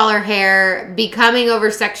cutting off all her hair, becoming over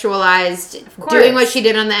sexualized, doing what she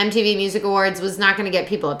did on the MTV Music Awards was not going to get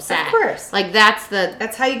people upset. Of course. Like, that's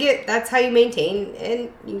how you maintain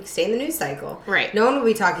and you stay in the news cycle. Right. No one will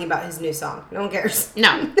be talking about his new song. No one cares.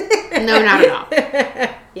 No. No, not at all.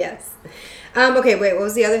 Yes. Okay, wait, what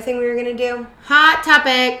was the other thing we were going to do? Hot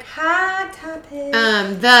topic.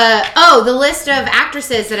 The list of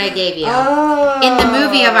actresses that I gave you in the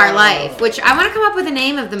movie of our life, which I want to come up with a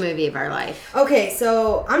name of the movie of our life. Okay,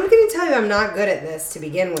 so I'm going to tell you I'm not good at this to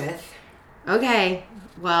begin with. Okay,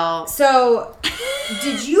 well. So,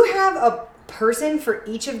 did you have a person for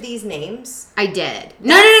each of these names? I did.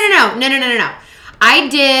 No. I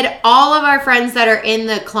did all of our friends that are in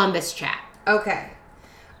the Columbus chat. Okay.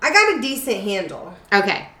 I got a decent handle.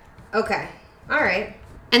 Okay. All right.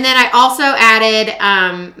 And then I also added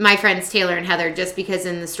my friends Taylor and Heather, just because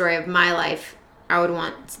in the story of my life, I would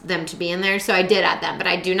want them to be in there. So I did add them, but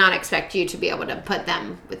I do not expect you to be able to put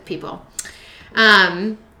them with people.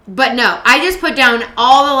 But no, I just put down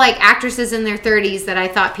all the like actresses in their 30s that I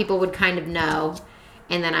thought people would kind of know.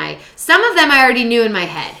 And then some of them I already knew in my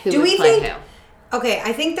head who would play who. Okay,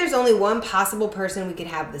 I think there's only one possible person we could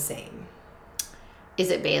have the same. Is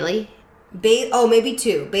it Bailey? Maybe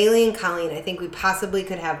two. Bailey and Colleen. I think we possibly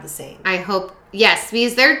could have the same. I hope. Yes,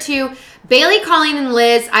 because they're two. Bailey, Colleen, and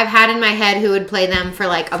Liz, I've had in my head who would play them for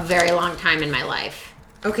like a very long time in my life.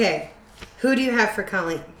 Okay. Who do you have for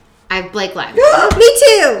Colleen? I have Blake Lively. Me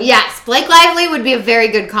too! Yes, Blake Lively would be a very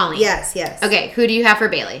good Colleen. Yes, yes. Okay, who do you have for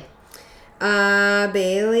Bailey?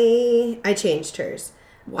 Bailey. I changed hers.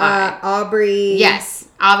 Why? Aubrey. Yes,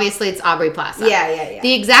 obviously it's Aubrey Plaza. Yeah.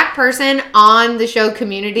 The exact person on the show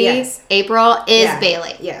Community, yes. April, is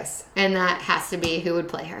Bailey. Yes. And that has to be who would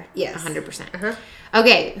play her. Yes. 100%. Uh-huh.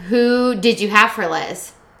 Okay, who did you have for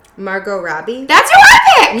Liz? Margot Robbie. That's who I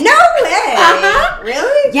picked! No way! Uh-huh.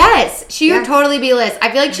 Really? Yes, she would totally be Liz.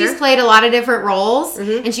 I feel like she's played a lot of different roles,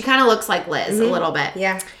 Mm-hmm. and she kind of looks like Liz a little bit.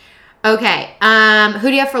 Yeah. Okay, who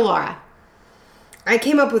do you have for Laura? I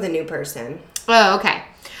came up with a new person. Oh, okay.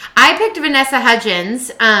 I picked Vanessa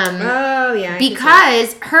Hudgens. Oh, yeah.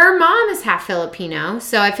 Because her mom is half Filipino,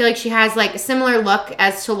 so I feel like she has like a similar look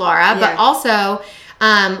as to Laura, but also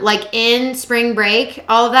like in Spring Break,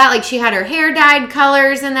 all of that, like she had her hair dyed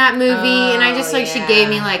colors in that movie, and I just like she gave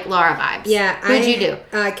me like Laura vibes. Yeah. Who'd you do?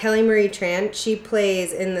 Kelly Marie Tran. She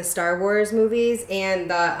plays in the Star Wars movies and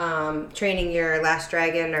the Training Your Last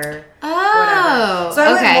Dragon or whatever. So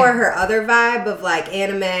I went more her other vibe of like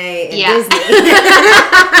anime and Disney.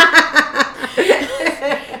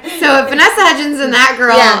 So if Vanessa Hudgens and that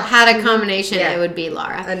girl had a combination, it would be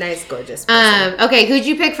Laura. A nice, gorgeous person. Okay, who'd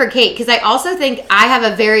you pick for Kate? Because I also think I have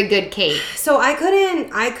a very good Kate. So I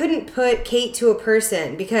couldn't put Kate to a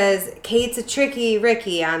person because Kate's a tricky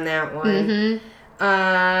Ricky on that one.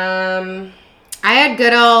 Mm-hmm. I had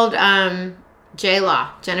good old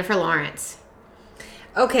J-Law, Jennifer Lawrence.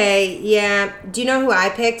 Okay, yeah. Do you know who I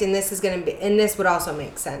picked? And this would also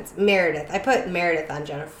make sense. Meredith. I put Meredith on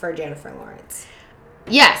Jennifer Lawrence.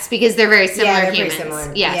 Yes, because they're very similar they're humans. Pretty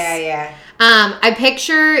similar. Yes. Yeah. I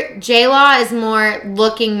picture J-Law is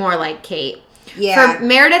looking more like Kate. Yeah. For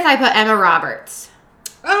Meredith, I put Emma Roberts.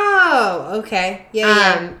 Oh, okay.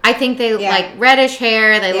 Yeah. I think they like reddish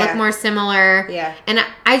hair. They look more similar. Yeah. And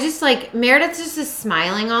I just like Meredith just is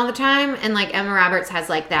smiling all the time, and like Emma Roberts has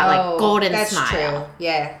like that like golden smile. True.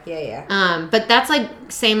 Yeah. But that's like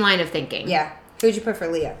same line of thinking. Yeah. Who'd you put for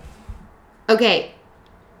Leah? Okay.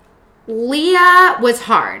 Leah was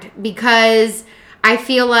hard because I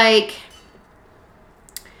feel like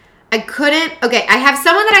I couldn't. Okay, I have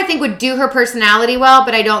someone that I think would do her personality well,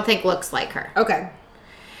 but I don't think looks like her. Okay.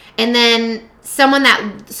 And then someone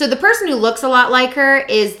so the person who looks a lot like her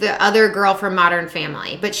is the other girl from Modern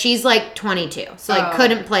Family, but she's like 22, so like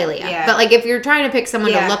couldn't play Leah. Yeah. But like if you're trying to pick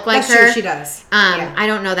someone to look like that's her, true, she does. I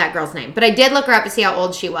don't know that girl's name, but I did look her up to see how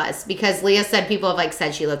old she was because Leah said people have like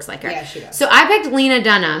said she looks like her. Yeah, she does. So I picked Lena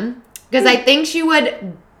Dunham because I think she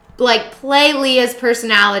would like play Leah's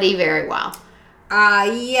personality very well.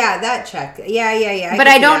 Yeah, that checked. Yeah. But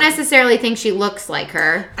I don't necessarily think she looks like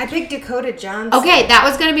her. I picked Dakota Johnson. Okay, that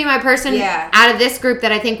was going to be my person out of this group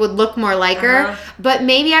that I think would look more like her. But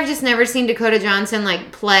maybe I've just never seen Dakota Johnson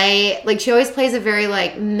like play. Like she always plays a very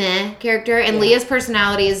like meh character, and Leah's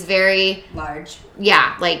personality is very large.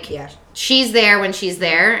 Yeah, like she's there when she's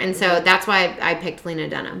there, and so that's why I picked Lena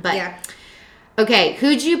Dunham. But okay,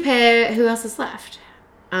 who'd you pick? Who else is left?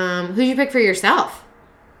 Who'd you pick for yourself?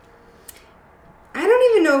 I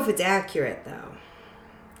don't even know if it's accurate, though.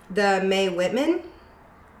 The Mae Whitman?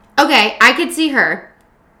 Okay, I could see her.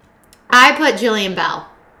 I put Jillian Bell.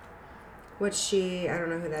 What's she? I don't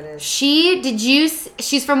know who that is.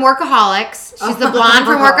 She's from Workaholics. She's the blonde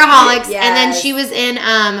from Workaholics. Yes. And then she was in,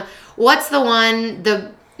 what's the one,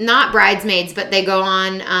 not Bridesmaids, but they go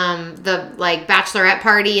on the, like, bachelorette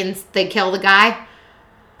party and they kill the guy.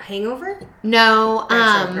 Hangover? No.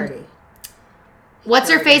 Bachelorette party.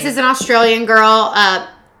 What's her face is an Australian girl. Kate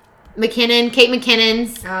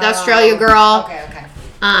McKinnon's the Australia girl. Okay.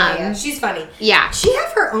 Yeah. She's funny. Yeah. She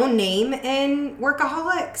have her own name in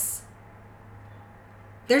Workaholics.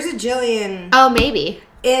 There's a Jillian. Oh, maybe.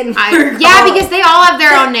 Yeah, because they all have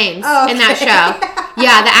their own names in that show.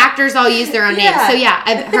 Yeah, the actors all use their own names. So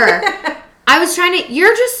her. I was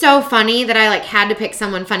you're just so funny that I like had to pick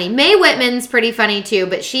someone funny. Mae Whitman's pretty funny too,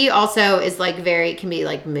 but she also is like can be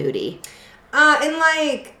like moody. And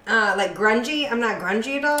like grungy. I'm not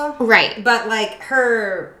grungy at all. Right. But like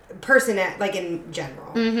her person like in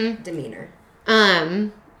general demeanor.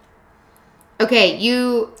 Okay,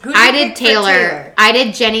 Who I you did pick for Taylor. Taylor? I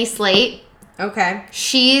did Jenny Slate. Okay.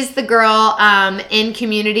 She's the girl in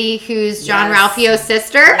Community who's John Yes. Ralphio's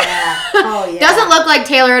sister. Yeah. Oh, yeah. Doesn't look like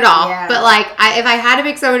Taylor at all. Yeah. But like, if I had to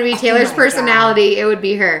pick someone to be Taylor's my personality, it would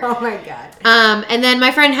be her. Oh, my God. And then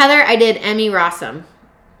my friend Heather, I did Emmy Rossum.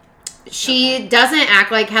 She doesn't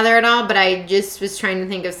act like Heather at all, but I just was trying to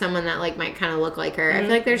think of someone that like might kind of look like her. I feel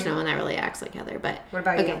like there's no one that really acts like Heather. But What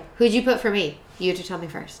about you? Who'd you put for me? You have to tell me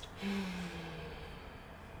first.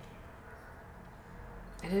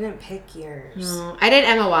 I didn't pick yours. No, I did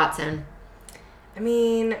Emma Watson. I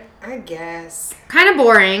mean, I guess. Kind of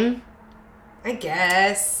boring. I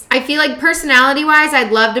guess. I feel like personality-wise,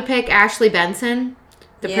 I'd love to pick Ashley Benson,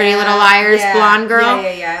 the Pretty Yeah, Little Liars yeah, blonde girl.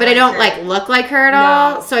 yeah, But I like don't her. like look like her at No.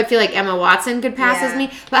 all. So I feel like Emma Watson could pass as Yeah.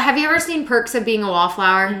 me. But have you ever seen Perks of Being a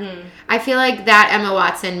Wallflower? Mm-hmm. I feel like that Emma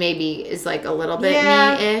Watson maybe is like a little bit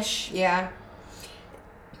Yeah. me-ish. Yeah.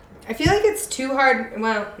 I feel like it's too hard.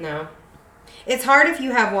 Well, no. It's hard if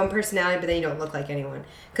you have one personality, but then you don't look like anyone.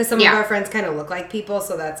 Because some of Yeah. our friends kind of look like people,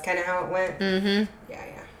 so that's kind of how it went. Mm-hmm. Yeah.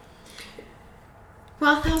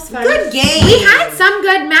 Well, that was fun. Good game. We had some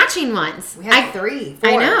good matching ones. We had three. Four.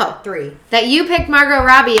 I know. 3. That you picked Margot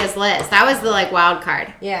Robbie as Liz. That was the like wild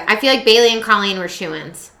card. Yeah. I feel like Bailey and Colleen were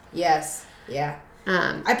shoo-ins. Yes. Yeah.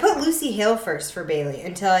 Um, I put Lucy Hale first for Bailey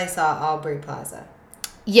until I saw Aubrey Plaza.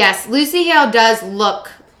 yes, Lucy Hale does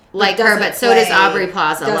look like her, but so does Aubrey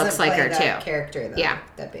Plaza. Doesn't Looks like play her that too. character though. Yeah.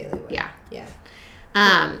 That Bailey would. Yeah. Yeah.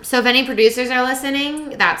 So if any producers are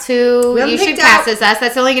listening, that's who We haven't you should picked cast out- as us.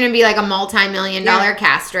 That's only going to be like a multi-million-dollar Yeah.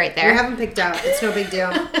 cast right We there. haven't picked out. It's no big deal.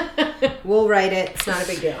 We'll write it. It's not a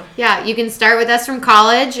big deal. Yeah, you can start with us from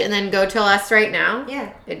college and then go till us right now. Yeah.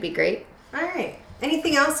 It'd be great. All right.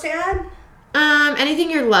 Anything else to add? Anything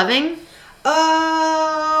you're loving?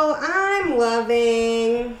 Oh, I'm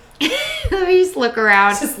loving. Let me just look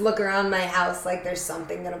around. Just look around my house like there's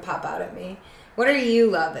something gonna pop out at me. What are you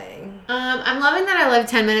loving? I'm loving that I live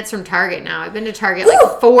 10 minutes from Target now. I've been to Target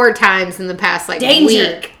like 4 times in the past like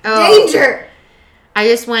week. Danger! I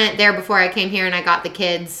just went there before I came here and I got the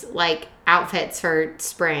kids like outfits for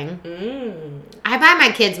spring. I buy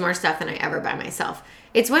my kids more stuff than I ever buy myself.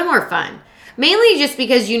 It's way more fun. Mainly just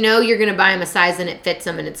because you know you're going to buy them a size and it fits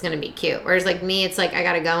them and it's going to be cute. Whereas like me, it's like I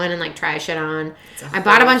got to go in and like try shit on. I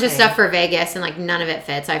bought a bunch of stuff for Vegas and like none of it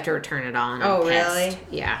fits. I have to return it all and I'm pissed. Really?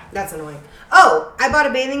 Yeah. That's annoying. Oh, I bought a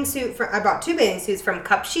bathing suit. I bought 2 bathing suits from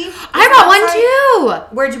Cupshe. I bought one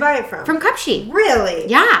too. Where'd you buy it from? From Cupshe. Really?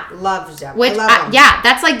 Yeah. Loved them. Which, I love them. yeah,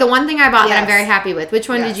 that's like the one thing I bought that I'm Yes. very happy with. Which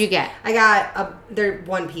one Yes. did you get? I got they're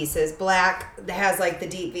one pieces, black. That has like the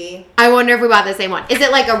deep V. I wonder if we bought the same one. Is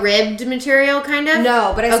it like a ribbed material kind of?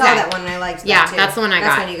 No, but I saw Okay. that one and I liked that Yeah, too. that's the one I got.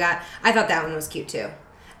 That's one you got. I thought that one was cute too.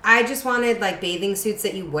 I just wanted like bathing suits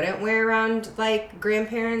that you wouldn't wear around like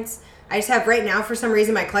grandparents. I just have right now for some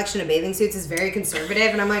reason my collection of bathing suits is very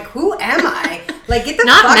conservative and I'm like, who am I? Like get the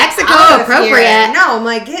Not fuck Mexico out of appropriate. here. No, I'm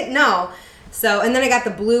like no. So and then I got the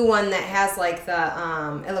blue one that has like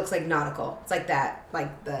the it looks like nautical. It's like that,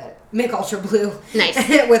 like the Mick Ultra Blue. Nice.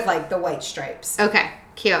 With like the white stripes. Okay,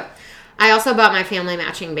 cute. I also bought my family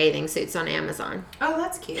matching bathing suits on Amazon. Oh,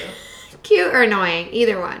 that's cute. Cute or annoying,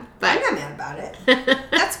 either one. But I'm not mad about it.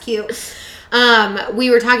 That's cute. we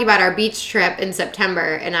were talking about our beach trip in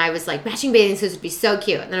September, and I was like, matching bathing suits would be so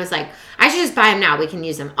cute. And then I was like, I should just buy them now. We can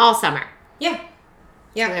use them all summer. Yeah.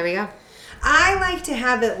 Yeah. So there we go. I like to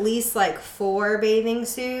have at least like 4 bathing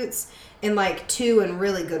suits and like 2 in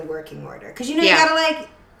really good working order. Because you know, Yeah. you gotta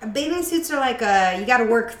like, bathing suits are like you gotta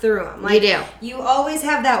work through them. Like, You do. You always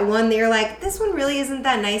have that one that you're like, this one really isn't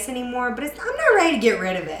that nice anymore, but I'm not ready to get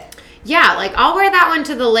rid of it. Yeah, like I'll wear that one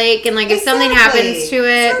to the lake, and like if something Exactly. happens to It's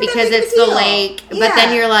it not that because big a it's the deal. lake, but Yeah.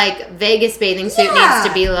 then you're like Vegas bathing suit Yeah. needs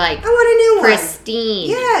to be like I want a new one. pristine.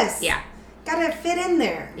 Yes. Yeah. Gotta fit in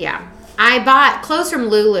there. Yeah. I bought clothes from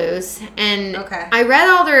Lulu's, and Okay. I read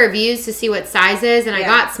all the reviews to see what sizes, and I Yeah.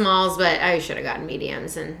 got smalls, but I should have gotten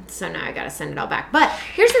mediums, and so now I gotta send it all back. But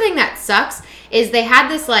here's the thing that sucks, is they had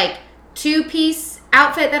this like 2-piece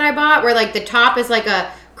outfit that I bought, where like the top is like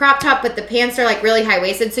a crop top, but the pants are like really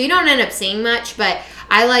high-waisted, so you don't end up seeing much, but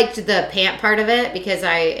I liked the pant part of it because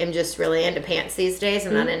I am just really into pants these days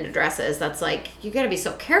and not into dresses. That's like, you gotta be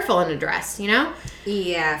so careful in a dress, you know?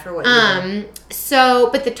 Yeah, for what you do. So,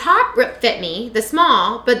 but the top fit me, the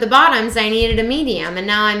small, but the bottoms I needed a medium, and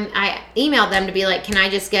now I emailed them to be like, can I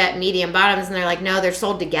just get medium bottoms? And they're like, no, they're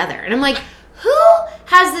sold together. And I'm like, who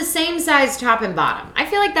has the same size top and bottom? I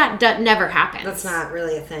feel like that never happens. That's not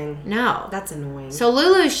really a thing. No. That's annoying. So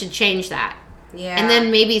Lulu should change that. Yeah. And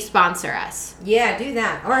then maybe sponsor us. Yeah, do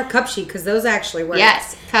that. Or a Cupshe, because those actually work.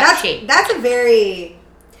 Yes, Cupshe. That's a very...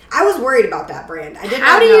 I was worried about that brand. I did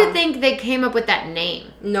How not do know. you think they came up with that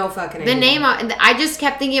name? No fucking The idea. name, I just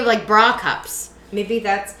kept thinking of like bra cups. Maybe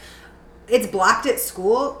that's... It's blocked at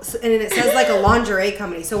school, and it says like a lingerie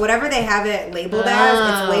company. So whatever they have it labeled as,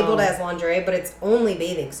 it's labeled as lingerie, but it's only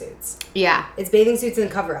bathing suits. Yeah. It's bathing suits and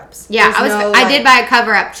cover-ups. Yeah, There's I did buy a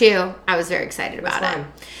cover up too. I was very excited about it.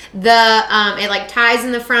 It like ties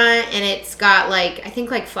in the front and it's got like I think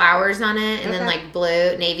like flowers on it and then like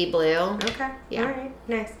blue, navy blue. Okay. Yeah. All right.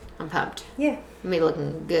 Nice. I'm pumped. Yeah. Me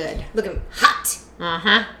looking good. Looking hot.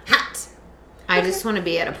 Uh-huh. Hot. I just want to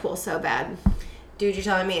be at a pool so bad. Dude, you're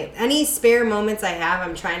telling me any spare moments I have,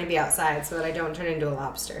 I'm trying to be outside so that I don't turn into a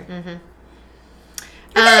lobster.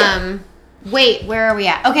 Wait, where are we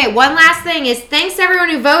at? Okay, one last thing is thanks to everyone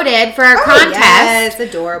who voted for our contest. Yes,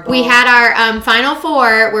 adorable. We had our final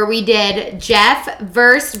four where we did Jeff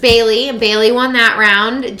versus Bailey, and Bailey won that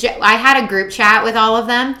round. I had a group chat with all of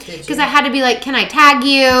them because I had to be like, can I tag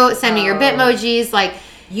you? Send me your Bitmojis. Like,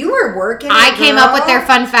 you were working. I came up with their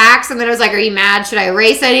fun facts, and then I was like, are you mad? Should I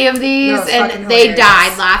erase any of these? No, and they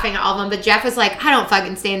died laughing at all of them. But Jeff was like, I don't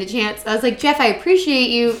fucking stand a chance. I was like, Jeff, I appreciate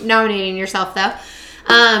you nominating yourself, though.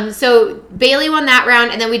 So Bailey won that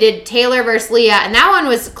round, and then we did Taylor versus Leah, and that one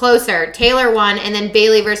was closer. Taylor won, and then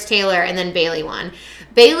Bailey versus Taylor, and then Bailey won.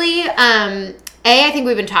 Bailey, I think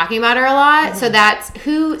we've been talking about her a lot, so that's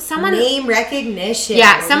someone... Name recognition.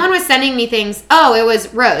 Yeah, someone was sending me things. Oh, it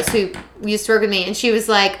was Rose, who used to work with me, and she was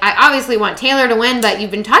like, I obviously want Taylor to win, but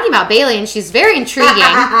you've been talking about Bailey, and she's very intriguing.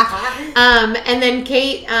 And then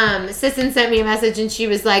Kate Sisson sent me a message, and she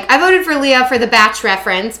was like, I voted for Leah for the Batch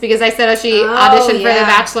reference, because I said she auditioned for the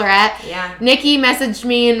Bachelorette. Yeah. Nikki messaged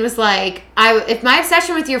me and was like, if my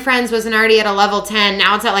obsession with your friends wasn't already at a level 10,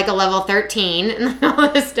 now it's at like a level 13, and all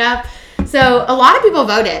this stuff. So a lot of people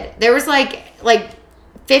voted. There was like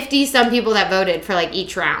 50 some people that voted for like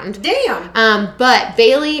each round. Damn. But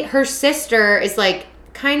Bailey, her sister, is like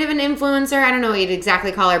kind of an influencer. I don't know what you'd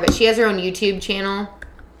exactly call her, but she has her own YouTube channel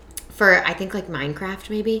for I think like Minecraft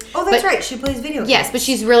maybe. Oh, that's right. She plays video games. Yes, but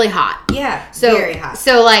she's really hot. Yeah. So, very hot.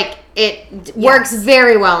 So like it works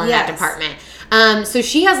very well in that department. So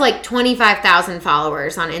she has like 25,000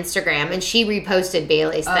 followers on Instagram, and she reposted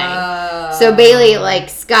Bailey's thing. So Bailey like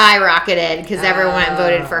skyrocketed because everyone went and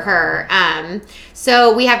voted for her.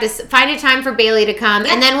 So we have to find a time for Bailey to come,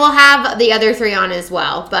 and then we'll have the other three on as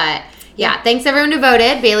well. But yeah, thanks everyone who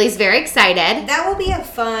voted. Bailey's very excited. That will be a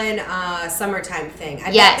fun summertime thing.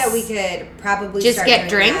 I bet that we could probably just start get doing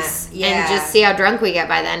drinks that. and just see how drunk we get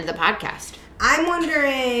by the end of the podcast. I'm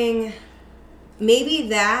wondering... Maybe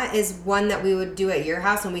that is one that we would do at your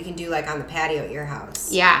house, and we can do like on the patio at your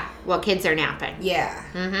house. Yeah, while kids are napping. Yeah.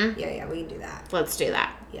 Mm-hmm. Yeah, we can do that. Let's do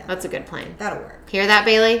that. Yeah. That's a good plan. That'll work. Hear that,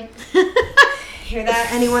 Bailey? Hear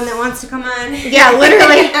that? Anyone that wants to come on? Yeah,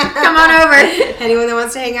 literally. Come on over. Anyone that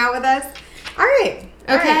wants to hang out with us? All right.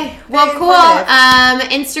 Okay. Well, cool.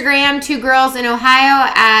 Instagram,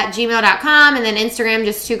 2girlsinohio@gmail.com, and then Instagram,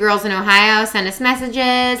 just 2girlsinohio. Send us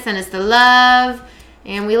messages. Send us the love.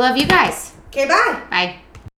 And we love you guys. Okay, bye. Bye.